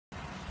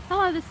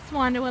Hello, this is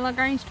Wanda with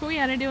LaGrange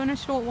Toyota doing a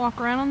short walk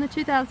around on the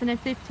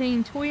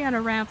 2015 Toyota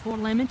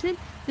RAV4 Limited.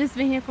 This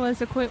vehicle is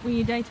equipped with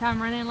your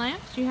daytime running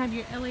lamps. You have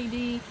your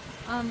LED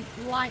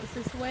lights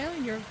as well,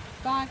 your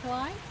fog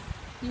lights.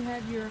 You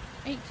have your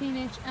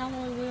 18-inch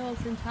alloy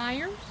wheels and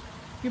tires,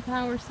 your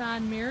power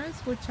side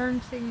mirrors with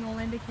turn signal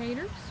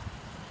indicators.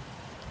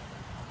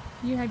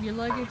 You have your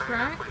luggage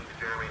rack,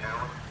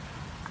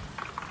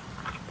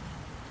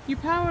 your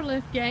power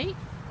lift gate,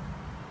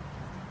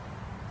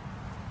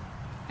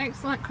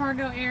 excellent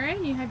cargo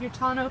area. You have your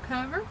tonneau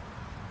cover.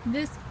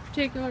 This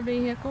particular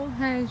vehicle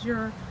has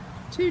your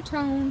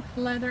two-tone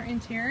leather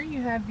interior.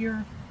 You have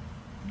your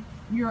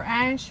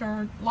ash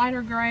or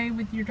lighter gray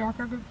with your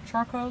darker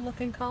charcoal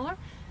looking color.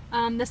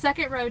 The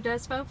second row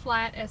does fold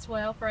flat as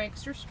well for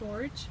extra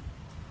storage.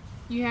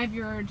 You have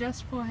your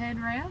adjustable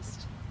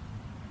headrest,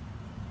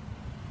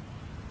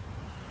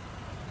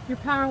 your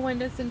power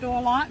windows and door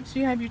locks.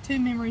 You have your 2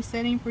 memory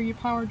setting for your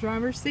power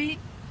driver's seat.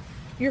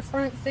 Your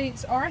front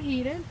seats are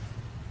heated.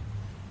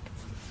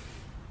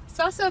 It's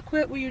also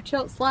equipped with your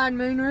tilt slide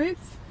moonroof,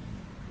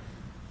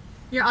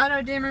 your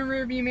auto dimming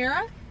rear view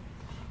mirror,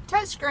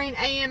 touchscreen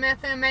AM,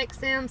 FM,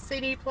 XM,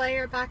 CD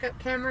player, backup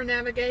camera,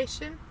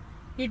 navigation,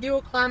 your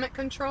dual climate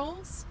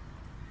controls,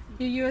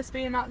 your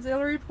USB and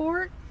auxiliary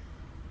port.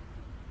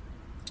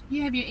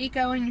 You have your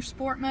eco and your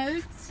sport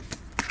modes.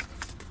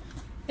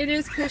 It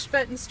is push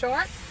button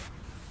start.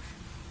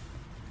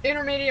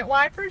 Intermediate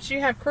wipers. You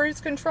have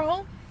cruise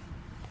control,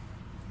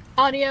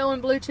 audio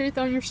and Bluetooth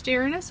on your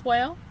steering as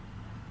well.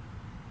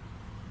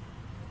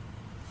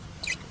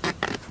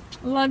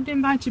 I'd love to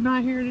invite you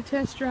by here to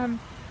test drive.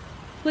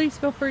 Please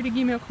feel free to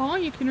give me a call.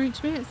 You can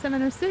reach me at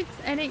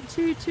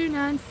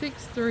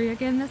 706-882-2963.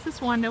 Again, this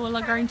is Wanda with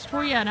LaGrange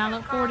Toyota. I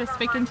look forward to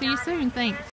speaking to you soon. Thanks.